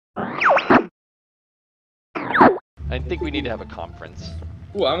I think we need to have a conference.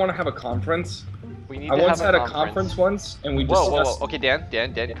 Ooh, I want to have a conference. We need I to once have had a conference once, and we Whoa, discussed... whoa, whoa. Okay,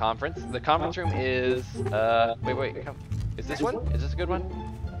 Dan, conference. The conference room is, wait, come. Is this one? Is this a good one?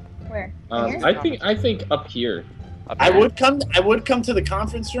 Where? I think up here. Up here? I would come to the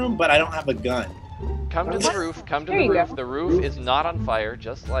conference room, but I don't have a gun. Come to the roof, come to There the you roof. go. The roof is not on fire,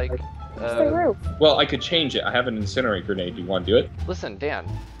 just like, It's the roof. Well, I could change it. I have an incinerate grenade. Do you want to do it? Listen, Dan.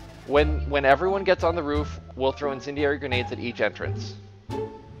 When everyone gets on the roof, we'll throw incendiary grenades at each entrance.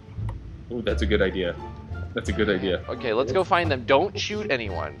 Ooh, that's a good idea. That's a good idea. Okay, let's go find them. Don't shoot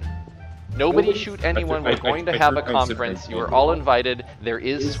anyone. Nobody shoot anyone. We're going to have a conference. You are all invited. There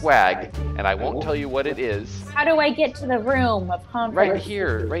is swag, and I won't tell you what it is. How do I get to the room of conference? Right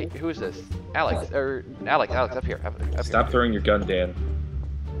here. Right. Who is this? Alex. Alex, up here. Up Stop here. throwing your gun, Dan.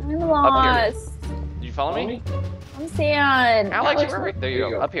 I'm lost. Did you follow me? I'm sad. Alex, right there you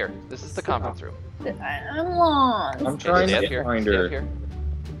go. Up here. This is the conference room. I'm lost. I'm trying Stay up to here. find Stay her. up here.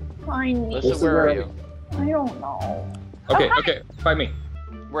 Find me. Listen, where are you? I don't know. Okay, find me.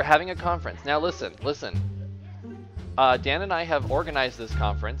 We're having a conference. Now listen. Dan and I have organized this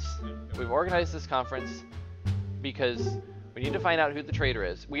conference. We've organized this conference because we need to find out who the traitor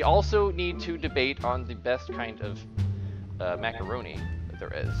is. We also need to debate on the best kind of macaroni that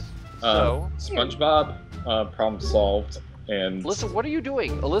there is. So, SpongeBob, problem solved, and... Alyssa, what are you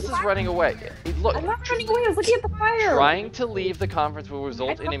doing? Alyssa's running away. Look, I'm not running away. I was looking at the fire. trying to leave the conference will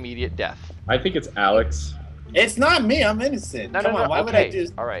result in immediate death. I think it's Alex. It's not me. I'm innocent. No, Come on, why would I do?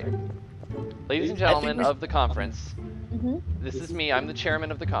 All right. Ladies and gentlemen of the conference, Mm-hmm. this is me. I'm the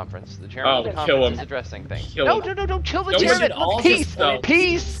chairman of the conference. The chairman of the kill conference him. is addressing things. Kill No, him. don't kill the No, we chairman. should all Peace, just-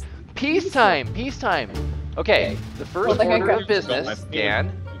 peace, peace time, peace time. Okay, the first Well, order okay. of business, Dan.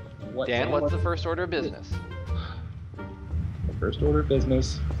 What? Dan, what's the first order of business? The first order of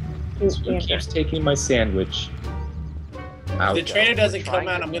business is who keeps taking my sandwich out. If the trainer doesn't Trying come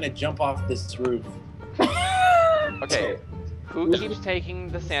out, to- I'm gonna jump off this roof. Okay, who keeps taking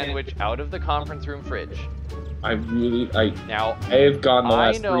the sandwich out of the conference room fridge? I Now, have gone the I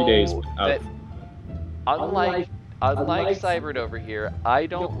last 3 days know without... that unlike Cybert over here, I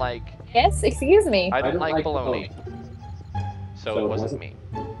don't like Yes, excuse me. I don't like bologna. So it wasn't me.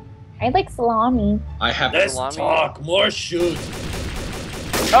 I like salami. I have... Let's Salami. talk more shoot.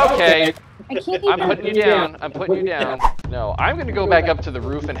 Okay, I can't I'm even putting you down. I'm putting you down. No, I'm gonna go back up to the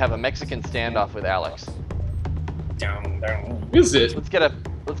roof and have a Mexican standoff with Alex. Down, down, Is it? Let's get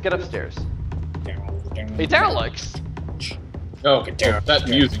upstairs. down, down. It's Alex. Oh, that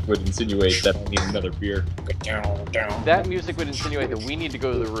music would insinuate that I need another beer. Down, down. That music would insinuate that we need to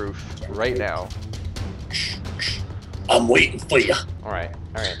go to the roof right now. I'm waiting for you. All right.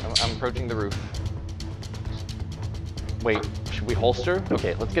 I'm approaching the roof. Wait, should we holster?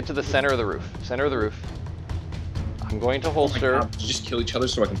 Okay, let's get to the center of the roof. Center of the roof. I'm going to holster. Did you just kill each other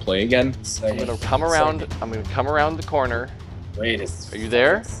so I can play again? I'm gonna come around. I'm gonna come around the corner. Wait a Are you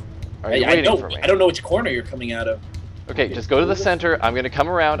there? Are you I waiting don't. for me? I don't know which corner you're coming out of. Okay, just go to the center. I'm gonna come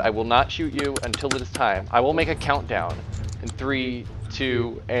around. I will not shoot you until it is time. I will make a countdown in 3,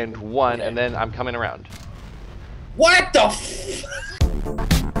 2, and 1, and then I'm coming around. What the f?